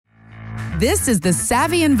This is the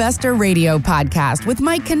Savvy Investor Radio podcast with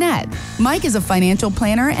Mike Kinnett. Mike is a financial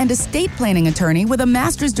planner and estate planning attorney with a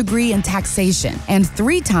master's degree in taxation and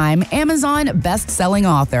 3-time Amazon best-selling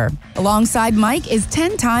author. Alongside Mike is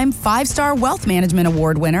 10-time 5-star Wealth Management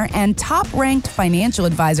Award winner and top-ranked financial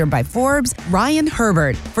advisor by Forbes, Ryan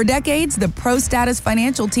Herbert. For decades, the Pro Status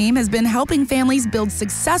Financial team has been helping families build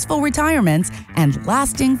successful retirements and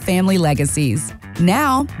lasting family legacies.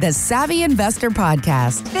 Now, the Savvy Investor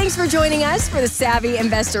Podcast. Thanks for joining us for the Savvy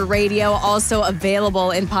Investor Radio, also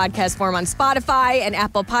available in podcast form on Spotify and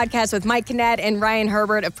Apple Podcasts with Mike Kinnett and Ryan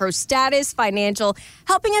Herbert of Pro Status Financial,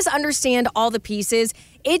 helping us understand all the pieces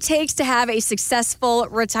it takes to have a successful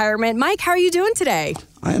retirement. Mike, how are you doing today?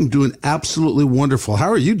 I am doing absolutely wonderful. How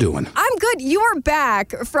are you doing? I'm good. You are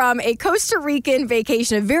back from a Costa Rican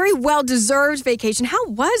vacation, a very well-deserved vacation. How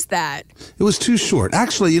was that? It was too short.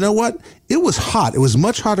 Actually, you know what? It was hot. It was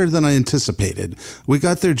much hotter than I anticipated. We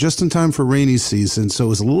got there just in time for rainy season, so it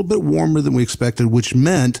was a little bit warmer than we expected, which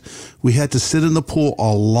meant we had to sit in the pool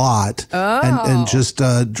a lot and just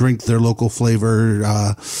drink their local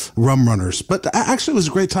flavor rum runners. But actually, it was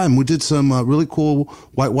a great time. We did some really cool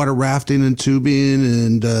whitewater rafting and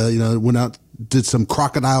tubing, and went out, did some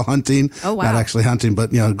crocodile hunting. Oh, wow. Not actually hunting,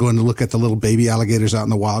 but going to look at the little baby alligators out in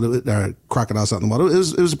the wild, crocodiles out in the wild.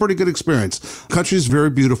 It was a pretty good experience. Country is very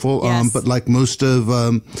beautiful, yes. But like most of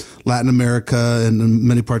Latin America and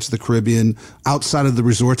many parts of the Caribbean, outside of the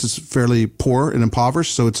resorts, it's fairly poor and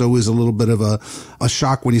impoverished. So it's always a little bit of a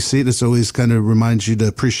shock when you see it. It's always kind of reminds you to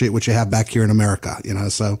appreciate what you have back here in America,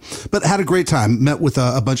 So, but had a great time. Met with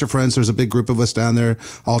a bunch of friends. There's a big group of us down there,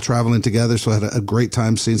 all traveling together. So I had a great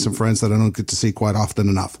time seeing some friends that I don't get to see quite often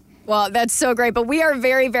enough. Well, that's so great. But we are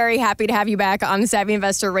very, very happy to have you back on the Savvy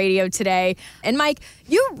Investor Radio today. And Mike,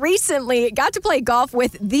 you recently got to play golf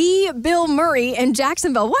with the Bill Murray in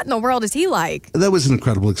Jacksonville. What in the world is he like? That was an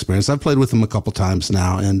incredible experience. I've played with him a couple times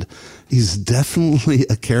now, and he's definitely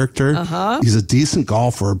a character. He's a decent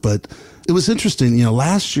golfer, but it was interesting.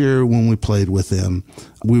 Last year when we played with him,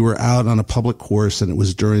 we were out on a public course, and it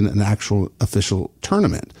was during an actual official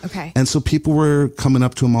tournament. Okay. And so people were coming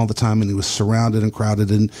up to him all the time, and he was surrounded and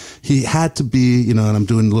crowded, and he had to be, and I'm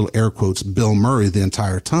doing little air quotes, Bill Murray the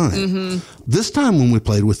entire time. Mm-hmm. This time when we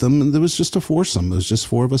played with him, there was just a foursome. It was just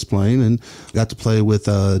 4 of us playing, and got to play with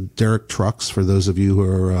Derek Trucks, for those of you who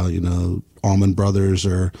are, Allman Brothers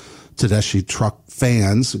or Tedeschi Truck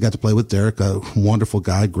fans. We got to play with Derek, a wonderful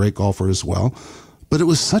guy, great golfer as well. But it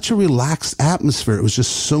was such a relaxed atmosphere. It was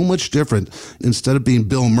just so much different. Instead of being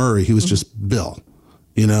Bill Murray, he was just Bill.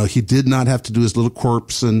 He did not have to do his little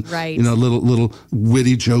quirks and, right. Little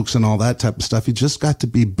witty jokes and all that type of stuff. He just got to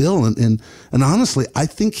be Bill. And honestly, I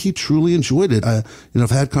think he truly enjoyed it. I've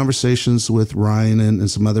had conversations with Ryan and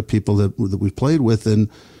some other people that we played with, and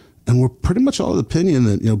we're pretty much all of the opinion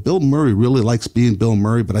that, Bill Murray really likes being Bill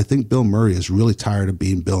Murray, but I think Bill Murray is really tired of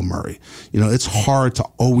being Bill Murray. It's hard to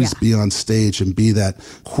always be on stage and be that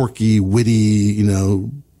quirky, witty,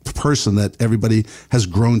 person that everybody has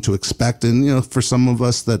grown to expect. And, for some of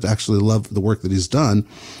us that actually love the work that he's done,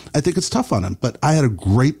 I think it's tough on him. But I had a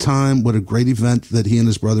great time. What a great event that he and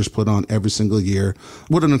his brothers put on every single year.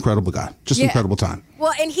 What an incredible guy. Just incredible time.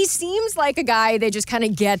 Well, and he seems like a guy that just kind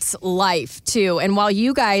of gets life, too. And while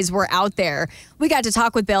you guys were out there, we got to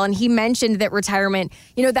talk with Bill, and he mentioned that retirement,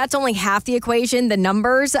 that's only half the equation, the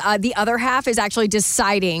numbers. The other half is actually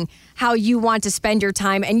deciding how you want to spend your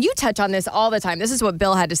time. And you touch on this all the time. This is what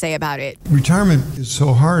Bill had to say about it. Retirement is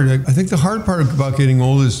so hard. I think the hard part about getting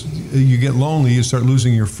old is you get lonely, you start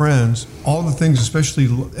losing your friends. All the things, especially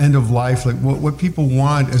end of life, like what people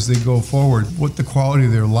want as they go forward, what the quality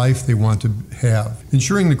of their life they want to have.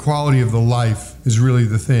 Ensuring the quality of the life is really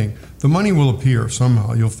the thing. The money will appear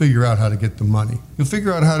somehow. You'll figure out how to get the money. You'll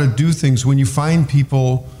figure out how to do things when you find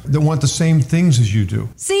people that want the same things as you do.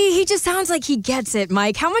 See, he just sounds like he gets it,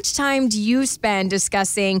 Mike. How much time do you spend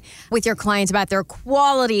discussing with your clients about their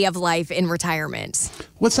quality of life in retirement?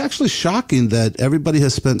 What's actually shocking that everybody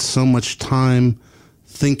has spent so much time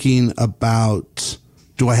thinking about,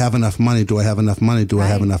 do I have enough money? Do I have enough money? Do I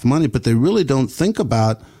have enough money? But they really don't think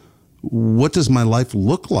about, what does my life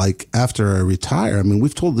look like after I retire? I mean,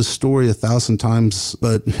 we've told this story 1,000 times,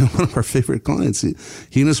 but one of our favorite clients,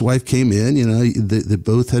 he and his wife came in, they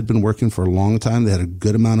both had been working for a long time. They had a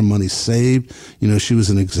good amount of money saved. She was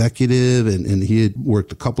an executive and he had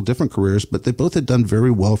worked a couple different careers, but they both had done very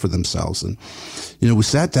well for themselves. And, we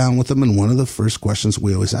sat down with them, and one of the first questions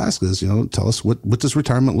we always ask is, tell us what does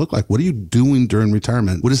retirement look like? What are you doing during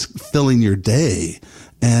retirement? What is filling your day?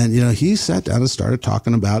 And, he sat down and started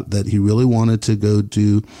talking about that he really wanted to go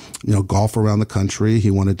do, golf around the country.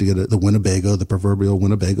 He wanted to get the Winnebago, the proverbial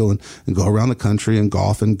Winnebago, and go around the country and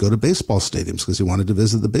golf and go to baseball stadiums because he wanted to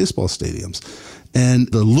visit the baseball stadiums.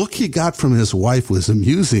 And the look he got from his wife was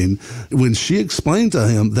amusing when she explained to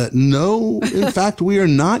him that no, in fact, we are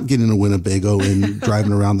not getting a Winnebago and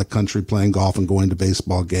driving around the country playing golf and going to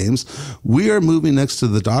baseball games. We are moving next to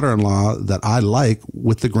the daughter-in-law that I like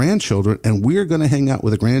with the grandchildren, and we are going to hang out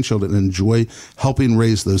with the grandchildren and enjoy helping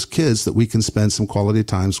raise those kids that we can spend some quality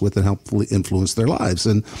times with and hopefully influence their lives.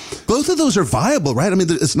 And both of those are viable, right? I mean,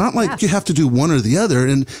 it's not like you have to do one or the other,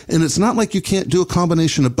 and it's not like you can't do a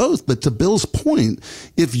combination of both. But to Bill's point,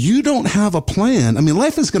 if you don't have a plan, I mean,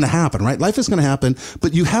 life is going to happen, right? Life is going to happen,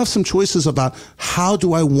 but you have some choices about how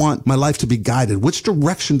do I want my life to be guided? Which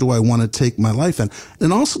direction do I want to take my life in?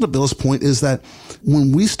 And also to Bill's point is that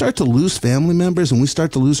when we start to lose family members and we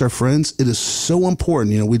start to lose our friends, it is so important.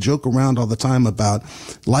 We joke around all the time about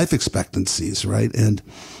life expectancies, right? And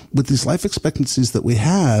with these life expectancies that we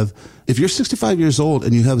have, if you're 65 years old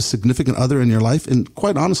and you have a significant other in your life, and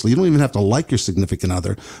quite honestly, you don't even have to like your significant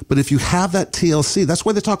other, but if you have that TLC, that's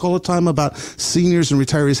why they talk all the time about seniors and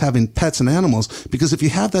retirees having pets and animals, because if you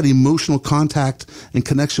have that emotional contact and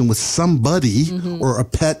connection with somebody or a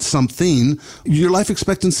pet something, your life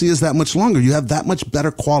expectancy is that much longer. You have that much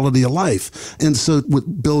better quality of life. And so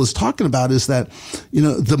what Bill is talking about is that,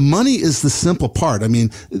 the money is the simple part. I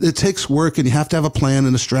mean, it takes work and you have to have a plan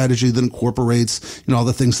and a strategy that incorporates, all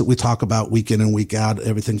the things that we talk about week in and week out,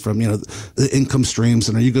 everything from, the income streams.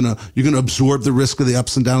 And are you going to absorb the risk of the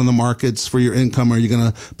ups and downs in the markets for your income? Or are you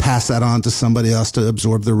going to pass that on to somebody else to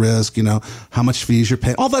absorb the risk? How much fees you're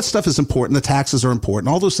paying? All that stuff is important. The taxes are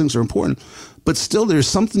important. All those things are important. But still, there's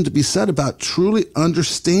something to be said about truly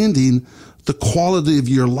understanding the quality of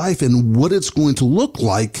your life and what it's going to look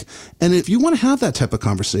like. And if you want to have that type of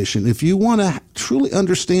conversation, if you want to truly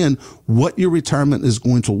understand what your retirement is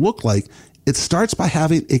going to look like, it starts by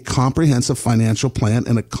having a comprehensive financial plan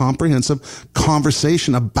and a comprehensive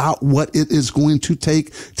conversation about what it is going to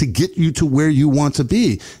take to get you to where you want to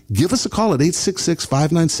be. Give us a call at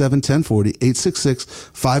 866-597-1040,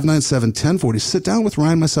 866-597-1040. Sit down with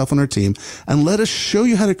Ryan, myself, and our team, and let us show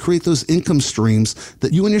you how to create those income streams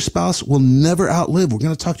that you and your spouse will never outlive. We're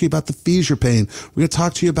going to talk to you about the fees you're paying. We're going to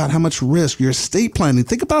talk to you about how much risk, your estate planning.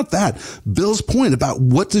 Think about that. Bill's point about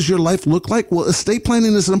what does your life look like? Well, estate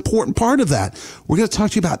planning is an important part of that. We're going to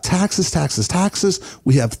talk to you about taxes.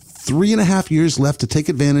 We have 3.5 years left to take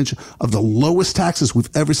advantage of the lowest taxes we've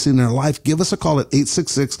ever seen in our life. Give us a call at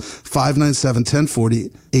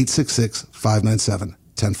 866-597-1040, 866-597-1040.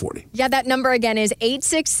 1040. Yeah, that number again is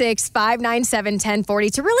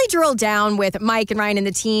 866-597-1040 to really drill down with Mike and Ryan and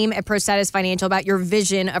the team at ProStatus Financial about your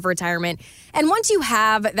vision of retirement. And once you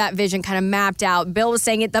have that vision kind of mapped out, Bill was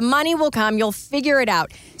saying it, the money will come, you'll figure it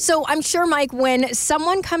out. So I'm sure, Mike, when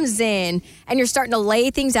someone comes in and you're starting to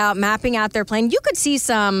lay things out, mapping out their plan, you could see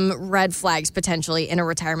some red flags potentially in a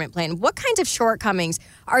retirement plan. What kinds of shortcomings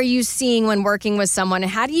are you seeing when working with someone,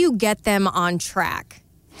 and how do you get them on track?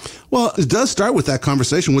 Well, it does start with that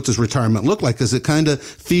conversation. What does retirement look like? Because it kind of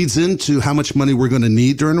feeds into how much money we're going to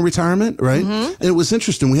need during a retirement, right? And it was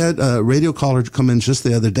interesting. We had a radio caller come in just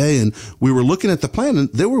the other day, and we were looking at the plan, and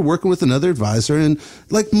they were working with another advisor. And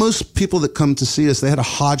like most people that come to see us, they had a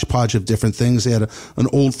hodgepodge of different things. They had an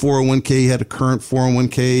old 401k. He had a current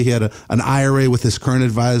 401k. He had an IRA with his current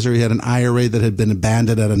advisor. He had an IRA that had been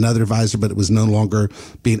abandoned at another advisor, but it was no longer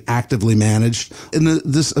being actively managed. And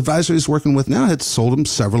this advisor he's working with now had sold him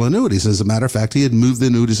several annuities. As a matter of fact, he had moved the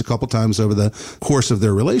annuities a couple times over the course of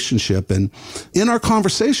their relationship. And in our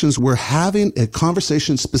conversations, we're having a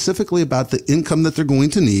conversation specifically about the income that they're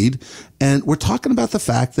going to need. And we're talking about the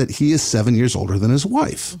fact that he is 7 years older than his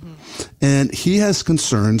wife. And he has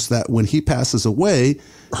concerns that when he passes away,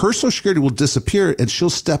 her Social Security will disappear and she'll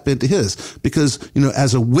step into his because,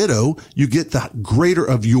 as a widow, you get the greater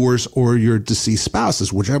of yours or your deceased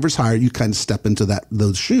spouse's, whichever's higher, you kind of step into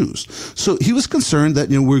those shoes. So he was concerned that,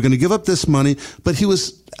 we're going to give up this money, but he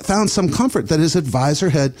found some comfort that his advisor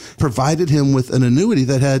had provided him with an annuity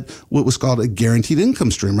that had what was called a guaranteed income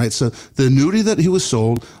stream, right? So the annuity that he was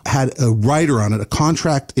sold had a rider on it, a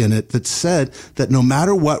contract in it that said that no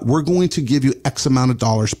matter what, we're going to give you X amount of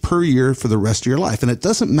dollars per year for the rest of your life. And it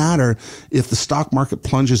doesn't matter if the stock market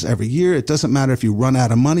plunges every year. It doesn't matter if you run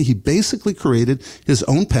out of money. He basically created his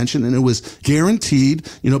own pension, and it was guaranteed,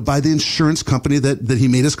 by the insurance company that he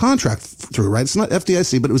made his contract through, right? It's not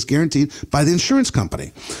FDIC, but it was guaranteed by the insurance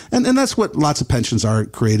company. And that's what lots of pensions are,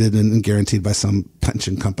 created and guaranteed by some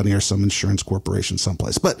pension company or some insurance corporation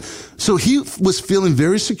someplace. But so he was feeling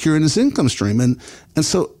very secure in his income stream. And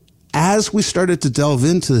so as we started to delve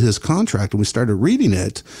into his contract and we started reading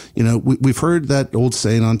it, we've heard that old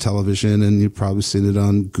saying on television, and you've probably seen it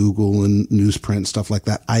on Google and newsprint and stuff like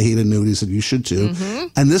that. I hate annuities, and you should too. Mm-hmm.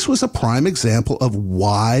 And this was a prime example of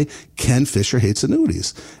why Ken Fisher hates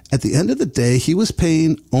annuities. At the end of the day, he was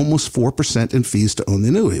paying almost 4% in fees to own the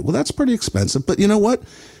annuity. Well, that's pretty expensive, but you know what?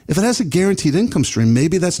 If it has a guaranteed income stream,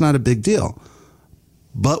 maybe that's not a big deal.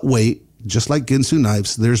 But wait. Just like Ginsu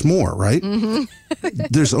knives, there's more, right? Mm-hmm.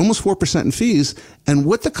 There's almost 4% in fees. And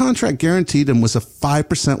what the contract guaranteed him was a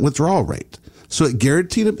 5% withdrawal rate. So it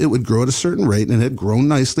guaranteed him it would grow at a certain rate, and it had grown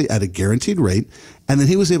nicely at a guaranteed rate. And then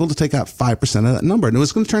he was able to take out 5% of that number. And it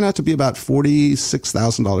was going to turn out to be about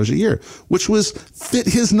 $46,000 a year, which was fit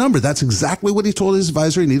his number. That's exactly what he told his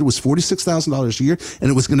advisor he needed, was $46,000 a year, and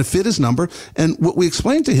it was going to fit his number. And what we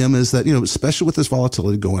explained to him is that, especially with this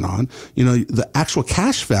volatility going on, the actual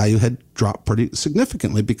cash value had dropped pretty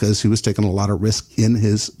significantly because he was taking a lot of risk in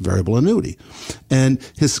his variable annuity. And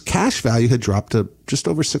his cash value had dropped to just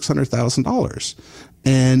over $600,000.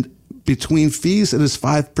 And between fees and his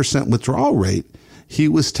 5% withdrawal rate, he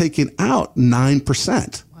was taking out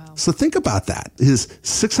 9%. Wow. So think about that. His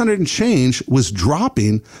 $600 and change was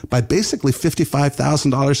dropping by basically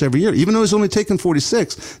 $55,000 every year. Even though he's only taking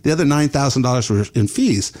 $46,000, the other $9,000 were in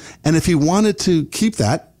fees. And if he wanted to keep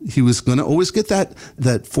that, he was going to always get that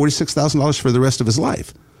 $46,000 for the rest of his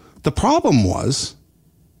life. The problem was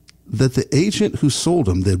that the agent who sold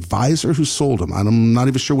him, the advisor who sold him, I'm not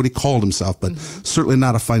even sure what he called himself, but certainly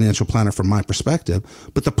not a financial planner from my perspective,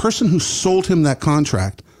 but the person who sold him that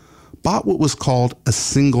contract bought what was called a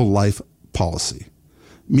single life policy,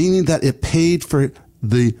 meaning that it paid for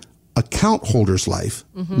the account holder's life,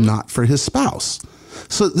 not for his spouse.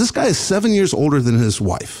 So this guy is 7 years older than his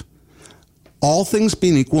wife. All things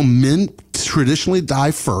being equal, men traditionally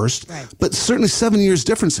die first, right. But certainly 7 years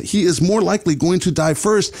difference. He is more likely going to die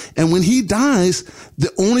first. And when he dies,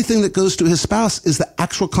 the only thing that goes to his spouse is the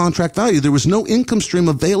actual contract value. There was no income stream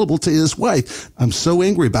available to his wife. I'm so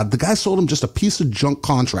angry about it. The guy sold him just a piece of junk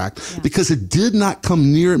contract because it did not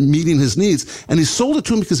come near meeting his needs. And he sold it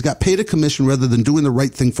to him because he got paid a commission rather than doing the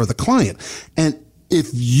right thing for the client. And if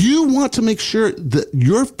you want to make sure that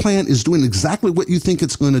your plan is doing exactly what you think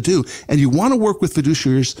it's going to do, and you want to work with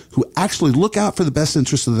fiduciaries who actually look out for the best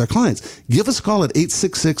interests of their clients, give us a call at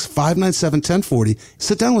 866-597-1040.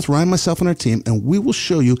 Sit down with Ryan, myself, and our team, and we will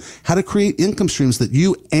show you how to create income streams that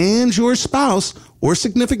you and your spouse or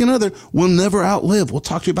significant other will never outlive. We'll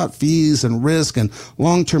talk to you about fees and risk and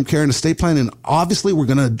long-term care and estate planning. And obviously, we're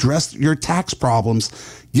going to address your tax problems.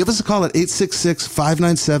 Give us a call at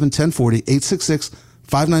 866-597-1040,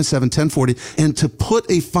 866-597-1040. And to put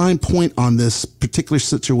a fine point on this particular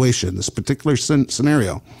situation, this particular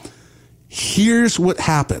scenario, here's what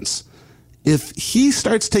happens. If he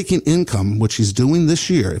starts taking income, which he's doing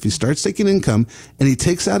this year, if he starts taking income and he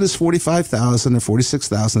takes out his $45,000 or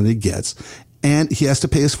 $46,000 that he gets, and he has to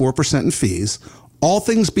pay his 4% in fees, all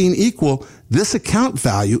things being equal, this account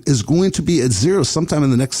value is going to be at zero sometime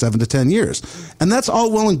in the next 7 to 10 years. And that's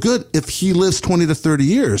all well and good if he lives 20 to 30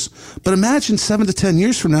 years. But imagine 7 to 10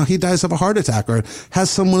 years from now, he dies of a heart attack or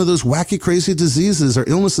has some one of those wacky, crazy diseases or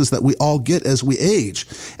illnesses that we all get as we age.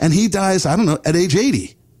 And he dies, I don't know, at age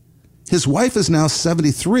 80. His wife is now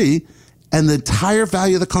 73. And the entire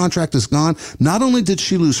value of the contract is gone. Not only did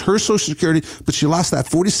she lose her Social Security, but she lost that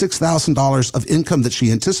 $46,000 of income that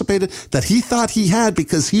she anticipated, that he thought he had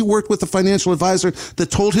because he worked with a financial advisor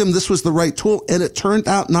that told him this was the right tool, and it turned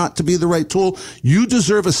out not to be the right tool. You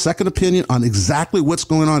deserve a second opinion on exactly what's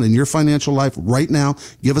going on in your financial life right now.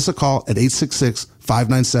 Give us a call at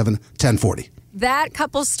 866-597-1040. That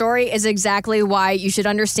couple's story is exactly why you should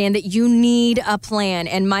understand that you need a plan.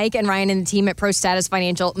 And Mike and Ryan and the team at Pro Status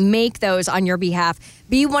Financial make those on your behalf.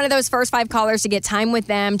 Be one of those first 5 callers to get time with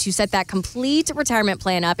them to set that complete retirement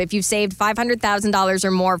plan up. If you've saved $500,000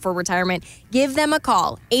 or more for retirement, give them a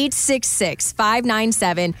call,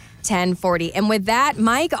 866-597-1040. And with that,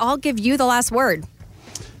 Mike, I'll give you the last word.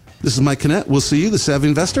 This is Mike Kinnett. We'll see you, the Savvy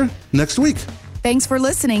Investor, next week. Thanks for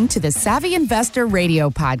listening to the Savvy Investor Radio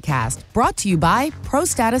Podcast, brought to you by Pro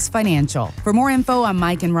Status Financial. For more info on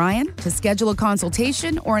Mike and Ryan, to schedule a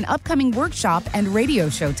consultation or an upcoming workshop and radio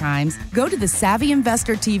show times, go to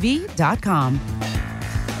thesavvyinvestortv.com.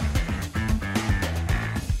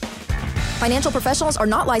 Financial professionals are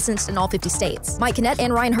not licensed in all 50 states. Mike Kinnett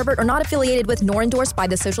and Ryan Herbert are not affiliated with nor endorsed by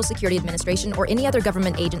the Social Security Administration or any other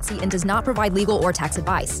government agency and does not provide legal or tax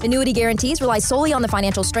advice. Annuity guarantees rely solely on the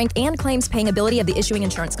financial strength and claims paying ability of the issuing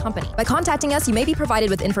insurance company. By contacting us, you may be provided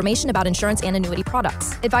with information about insurance and annuity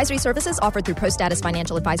products. Advisory services offered through ProStatus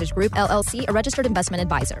Financial Advisors Group, LLC, a registered investment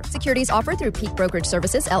advisor. Securities offered through Peak Brokerage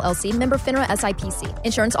Services, LLC, member FINRA SIPC.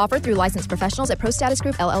 Insurance offered through licensed professionals at ProStatus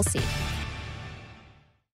Group, LLC.